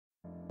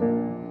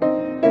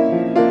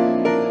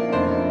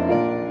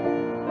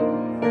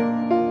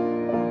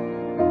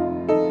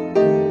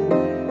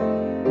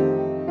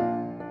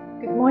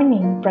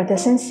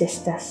brothers and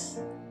sisters.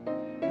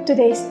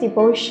 Today's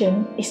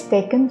devotion is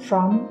taken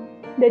from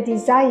The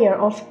Desire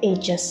of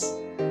Ages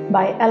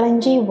by Ellen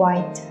G.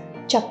 White,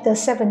 chapter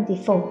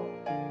 74,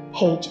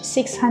 page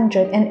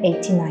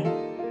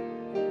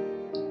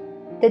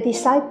 689. The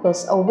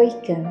disciples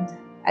awakened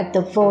at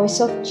the voice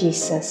of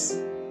Jesus,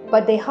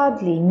 but they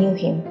hardly knew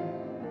him.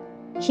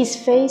 His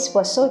face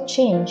was so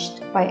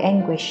changed by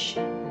anguish.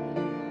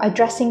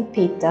 Addressing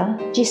Peter,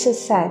 Jesus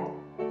said,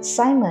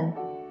 "Simon,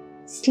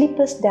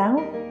 sleepest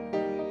thou?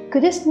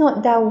 Couldest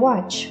not thou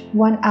watch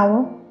 1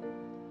 hour?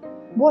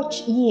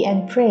 Watch ye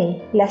and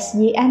pray, lest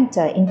ye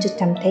enter into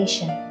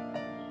temptation.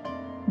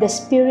 The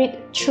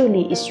spirit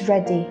truly is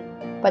ready,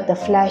 but the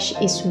flesh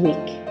is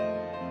weak."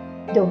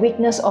 The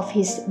weakness of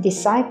his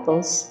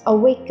disciples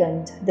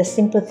awakened the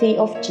sympathy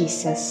of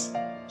Jesus.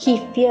 He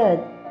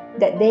feared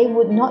that they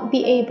would not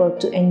be able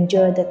to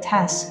endure the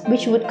task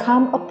which would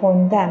come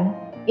upon them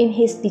in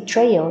his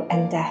betrayal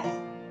and death.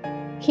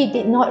 He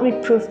did not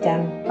reprove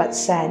them, but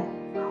said,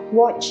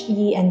 "Watch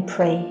ye and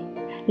pray,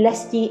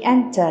 lest ye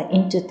enter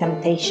into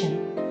temptation."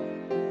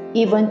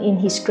 Even in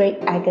his great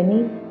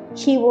agony,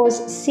 he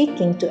was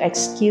seeking to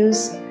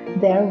excuse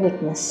their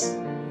weakness.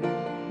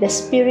 "The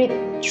spirit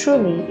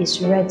truly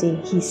is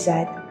ready," he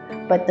said,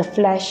 "but the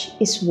flesh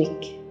is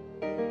weak."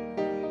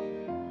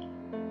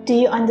 Do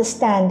you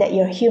understand that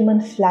your human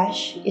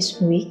flesh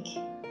is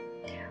weak?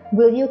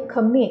 Will you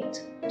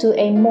commit to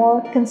a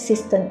more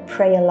consistent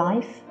prayer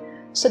life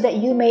so that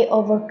you may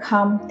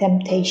overcome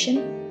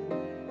temptation?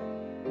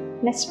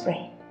 Let's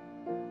pray.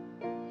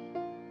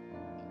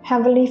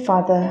 Heavenly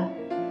Father,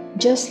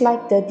 just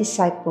like the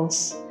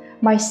disciples,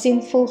 my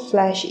sinful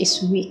flesh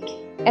is weak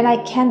and I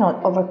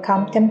cannot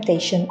overcome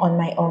temptation on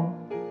my own.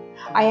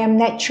 I am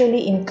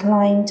naturally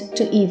inclined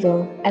to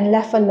evil, and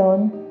left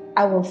alone,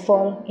 I will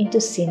fall into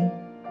sin.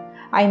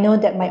 I know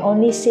that my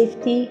only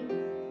safety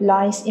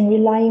lies in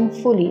relying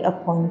fully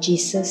upon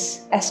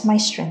Jesus as my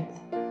strength.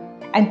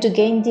 And to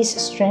gain this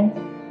strength,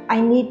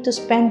 I need to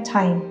spend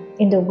time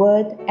in the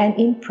Word and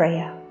in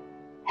prayer.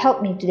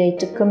 Help me today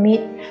to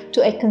commit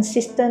to a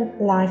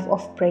consistent life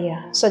of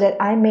prayer so that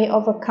I may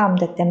overcome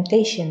the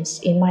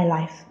temptations in my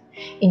life.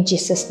 In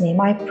Jesus'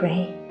 name I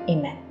pray.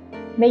 Amen.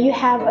 May you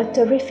have a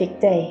terrific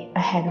day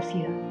ahead of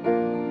you.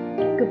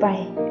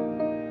 Goodbye.